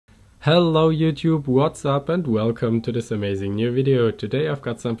Hello YouTube, what's up and welcome to this amazing new video. Today I've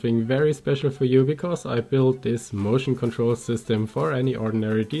got something very special for you because I built this motion control system for any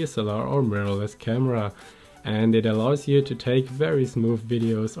ordinary DSLR or mirrorless camera. And it allows you to take very smooth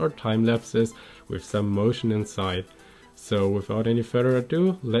videos or time lapses with some motion inside. So without any further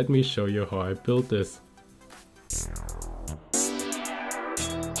ado, let me show you how I built this.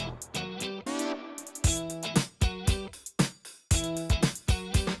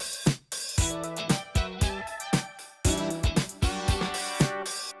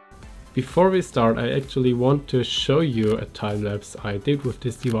 Before we start, I actually want to show you a time lapse I did with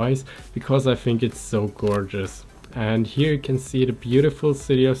this device because I think it's so gorgeous. And here you can see the beautiful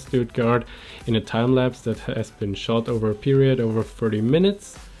city of Stuttgart in a time lapse that has been shot over a period over 30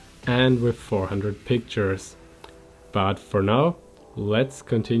 minutes and with 400 pictures. But for now, let's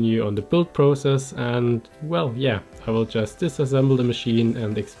continue on the build process and well, yeah, I will just disassemble the machine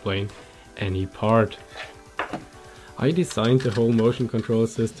and explain any part. I designed the whole motion control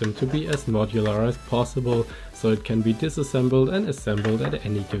system to be as modular as possible so it can be disassembled and assembled at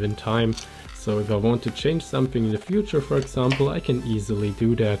any given time. So if I want to change something in the future, for example, I can easily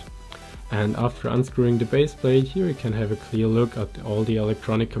do that. And after unscrewing the base plate, here you can have a clear look at all the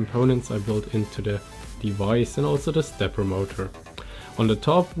electronic components I built into the device and also the stepper motor. On the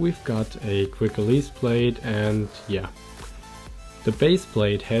top we've got a quick release plate and yeah. The base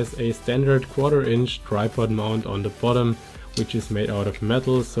plate has a standard 1/4 inch tripod mount on the bottom, which is made out of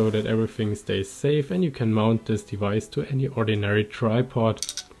metal so that everything stays safe and you can mount this device to any ordinary tripod.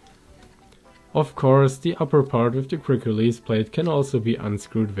 Of course, the upper part with the quick release plate can also be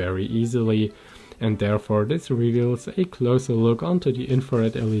unscrewed very easily, and therefore this reveals a closer look onto the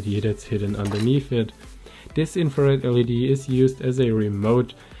infrared LED that's hidden underneath it. This infrared LED is used as a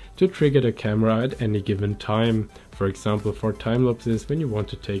remote to trigger the camera at any given time, for example for time lapses when you want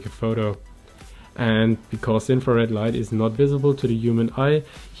to take a photo. And because infrared light is not visible to the human eye,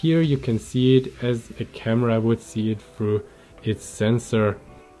 here you can see it as a camera would see it through its sensor.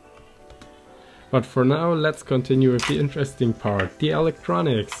 But for now, let's continue with the interesting part, the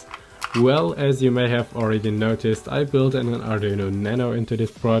electronics. Well, as you may have already noticed, I built an Arduino Nano into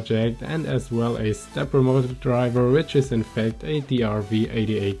this project and as well a stepper motor driver, which is in fact a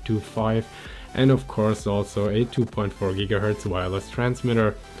DRV8825, and of course also a 2.4 GHz wireless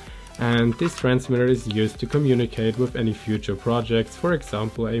transmitter. And this transmitter is used to communicate with any future projects, for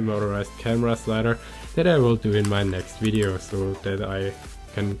example a motorized camera slider that I will do in my next video so that I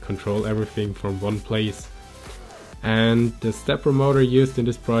can control everything from one place. And the stepper motor used in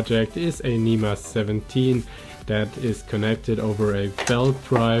this project is a NEMA 17 that is connected over a belt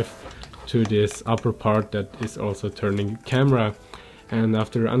drive to this upper part that is also turning the camera. And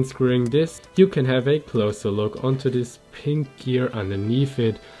after unscrewing this, you can have a closer look onto this pink gear underneath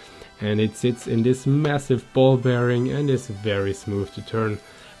it. And it sits in this massive ball bearing and is very smooth to turn.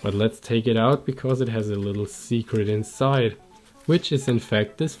 But let's take it out because it has a little secret inside, which is in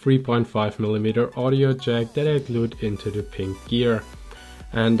fact this 3.5mm audio jack that I glued into the pink gear.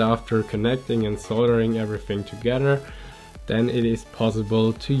 And after connecting and soldering everything together, then it is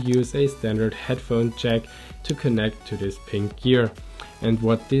possible to use a standard headphone jack to connect to this pink gear. And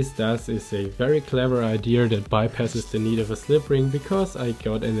what this does is a very clever idea that bypasses the need of a slip ring, because I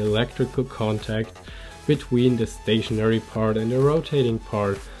got an electrical contact between the stationary part and the rotating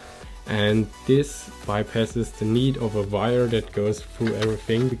part. And this bypasses the need of a wire that goes through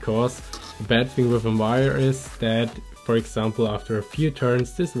everything, because the bad thing with a wire is that, for example, after a few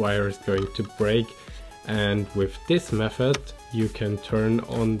turns this wire is going to break, and with this method you can turn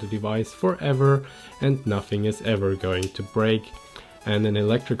on the device forever and nothing is ever going to break. And an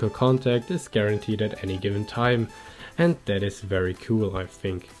electrical contact is guaranteed at any given time, and that is very cool, I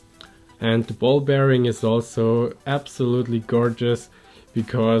think. And the ball bearing is also absolutely gorgeous,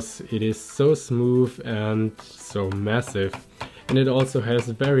 because it is so smooth and so massive, and it also has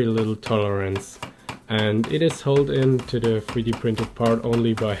very little tolerance, and it is held into the 3D printed part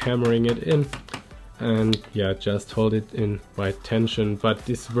only by hammering it in, and yeah, just hold it in by tension. But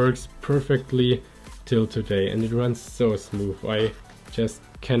this works perfectly till today and it runs so smooth. I just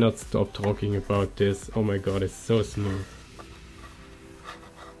cannot stop talking about this. Oh my god, it's so smooth.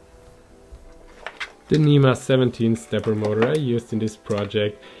 The NEMA 17 stepper motor I used in this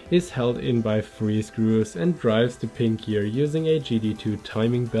project is held in by 3 screws and drives the pink gear using a GD2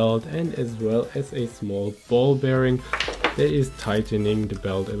 timing belt and as well as a small ball bearing that is tightening the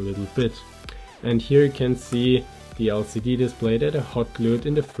belt a little bit. And here you can see the LCD display that I hot glued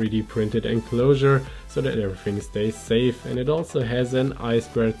in the 3D printed enclosure so that everything stays safe, and it also has an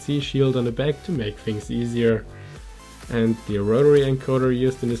I2C shield on the back to make things easier. and the rotary encoder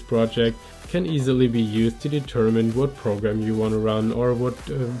used in this project can easily be used to determine what program you want to run or what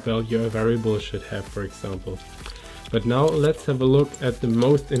value a variable should have, for example. But now let's have a look at the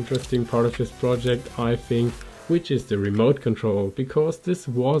most interesting part of this project, I think, which is the remote control, because this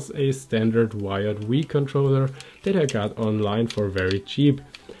was a standard wired Wii controller that I got online for very cheap.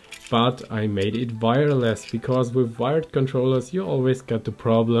 But I made it wireless, because with wired controllers you always got the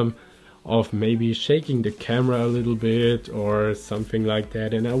problem of maybe shaking the camera a little bit or something like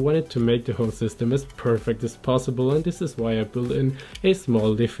that, and I wanted to make the whole system as perfect as possible, and this is why I built in a small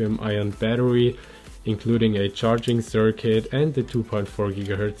lithium-ion battery, including a charging circuit and the 2.4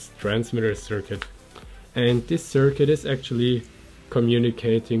 GHz transmitter circuit. And this circuit is actually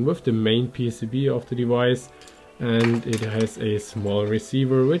communicating with the main PCB of the device, and it has a small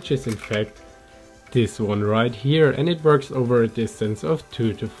receiver, which is in fact this one right here, and it works over a distance of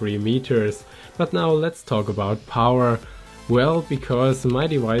 2 to 3 meters. But now let's talk about power. Well, because my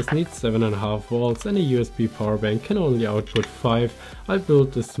device needs 7.5 volts and a USB power bank can only output 5, I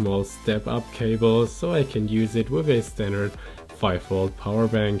built a small step-up cable so I can use it with a standard 5 volt power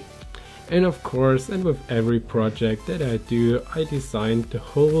bank. And of course, and with every project that I do, I designed the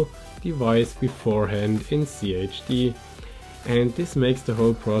whole device beforehand in CHD. And this makes the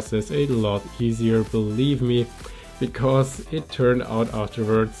whole process a lot easier, believe me, because it turned out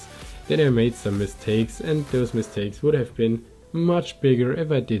afterwards that I made some mistakes, and those mistakes would have been much bigger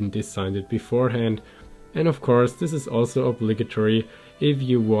if I didn't design it beforehand. And of course, this is also obligatory if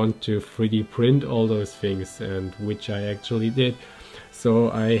you want to 3D print all those things, and which I actually did.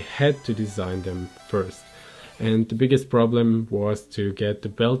 So I had to design them first. And the biggest problem was to get the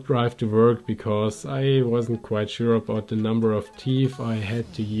belt drive to work, because I wasn't quite sure about the number of teeth I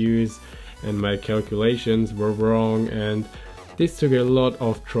had to use, and my calculations were wrong, and this took a lot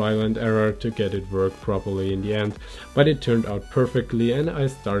of trial and error to get it work properly in the end. But it turned out perfectly, and I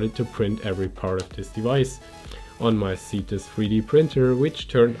started to print every part of this device on my Cetus 3D printer, which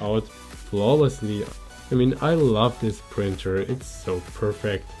turned out flawlessly. I mean, I love this printer, it's so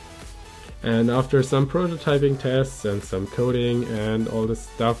perfect. And after some prototyping tests and some coding and all this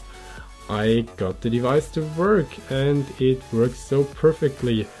stuff, I got the device to work, and it works so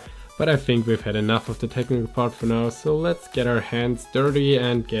perfectly. But I think we've had enough of the technical part for now, so let's get our hands dirty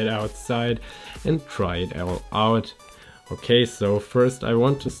and get outside and try it all out. Okay, so first I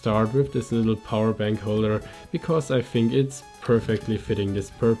want to start with this little power bank holder, because I think it's perfectly fitting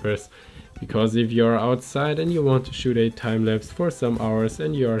this purpose. Because if you're outside and you want to shoot a time lapse for some hours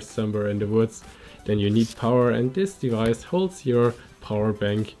and you are somewhere in the woods, then you need power, and this device holds your power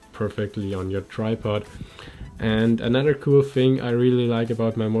bank perfectly on your tripod. And another cool thing I really like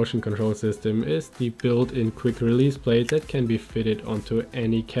about my motion control system is the built-in quick release plate that can be fitted onto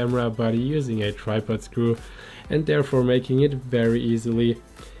any camera body using a tripod screw, and therefore making it very easily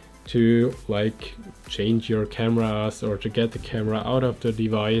to like change your cameras or to get the camera out of the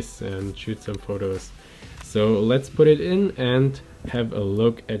device and shoot some photos. So let's put it in and have a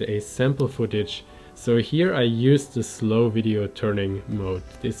look at a sample footage. So here I used the slow video turning mode.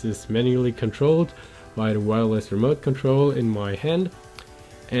 This is manually controlled by the wireless remote control in my hand,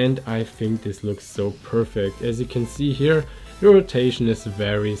 and I think this looks so perfect. As you can see here, the rotation is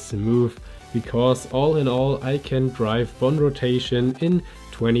very smooth, because all in all I can drive one rotation in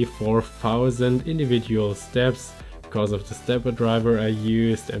 24,000 individual steps because of the stepper driver I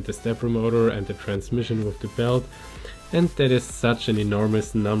used and the stepper motor and the transmission with the belt. And that is such an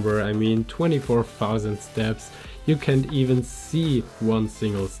enormous number. I mean, 24,000 steps, you can't even see one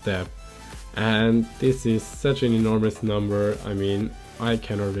single step, and this is such an enormous number. I mean, I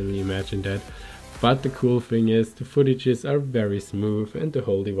cannot really imagine that. But the cool thing is the footages are very smooth and the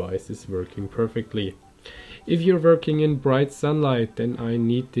whole device is working perfectly. If you're working in bright sunlight, then I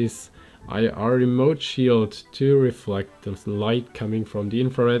need this IR remote shield to reflect the light coming from the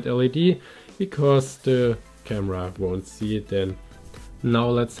infrared LED, because the camera won't see it then. Now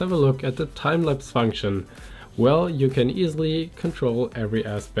let's have a look at the time-lapse function. Well, you can easily control every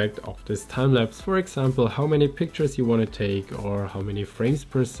aspect of this time-lapse. For example, how many pictures you want to take, or how many frames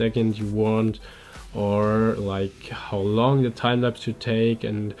per second you want, or like how long the time-lapse should take,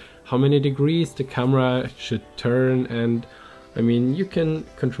 and how many degrees the camera should turn. And I mean, you can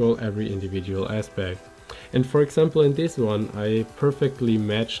control every individual aspect. And for example, in this one I perfectly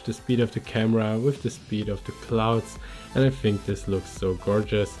matched the speed of the camera with the speed of the clouds, and I think this looks so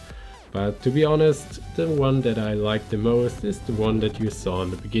gorgeous. But to be honest, the one that I like the most is the one that you saw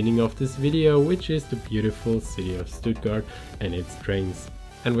in the beginning of this video, which is the beautiful city of Stuttgart and its trains.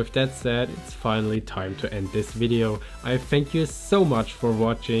 And with that said, it's finally time to end this video. I thank you so much for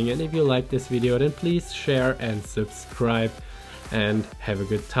watching, and if you like this video then please share and subscribe, and have a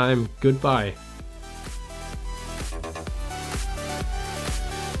good time. Goodbye.